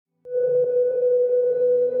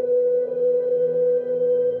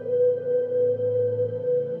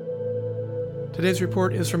Today's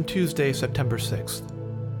report is from Tuesday, September 6th.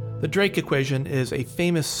 The Drake equation is a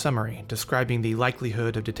famous summary describing the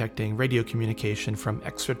likelihood of detecting radio communication from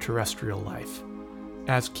extraterrestrial life.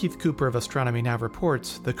 As Keith Cooper of Astronomy Now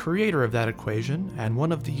reports, the creator of that equation and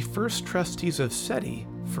one of the first trustees of SETI,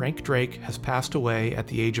 Frank Drake, has passed away at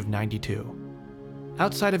the age of 92.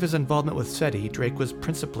 Outside of his involvement with SETI, Drake was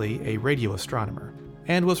principally a radio astronomer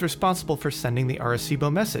and was responsible for sending the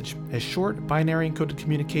Arecibo message, a short binary encoded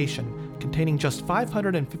communication containing just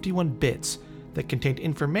 551 bits that contained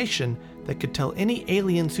information that could tell any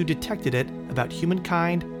aliens who detected it about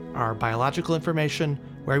humankind, our biological information,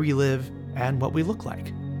 where we live, and what we look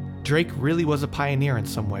like. Drake really was a pioneer in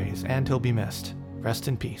some ways, and he'll be missed. Rest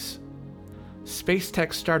in peace. Space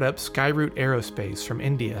tech startup Skyroot Aerospace from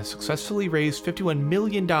India successfully raised $51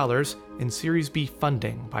 million in Series B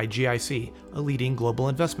funding by GIC, a leading global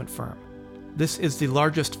investment firm. This is the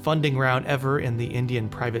largest funding round ever in the Indian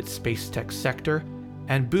private space tech sector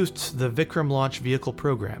and boosts the Vikram launch vehicle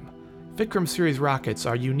program. Vikram series rockets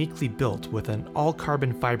are uniquely built with an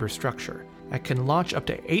all-carbon fiber structure and can launch up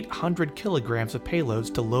to 800 kilograms of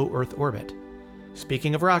payloads to low Earth orbit.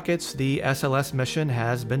 Speaking of rockets, the SLS mission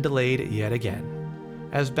has been delayed yet again.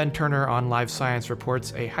 As Ben Turner on Live Science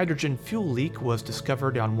reports, a hydrogen fuel leak was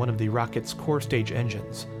discovered on one of the rocket's core stage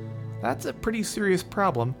engines. That's a pretty serious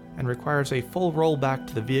problem and requires a full rollback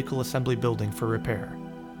to the vehicle assembly building for repair.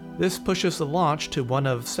 This pushes the launch to one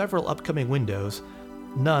of several upcoming windows,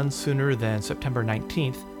 none sooner than September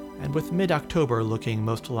 19th, and with mid-October looking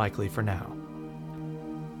most likely for now.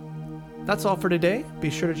 That's all for today. Be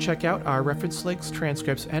sure to check out our reference links,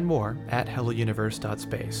 transcripts, and more at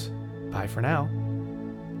hellouniverse.space. Bye for now.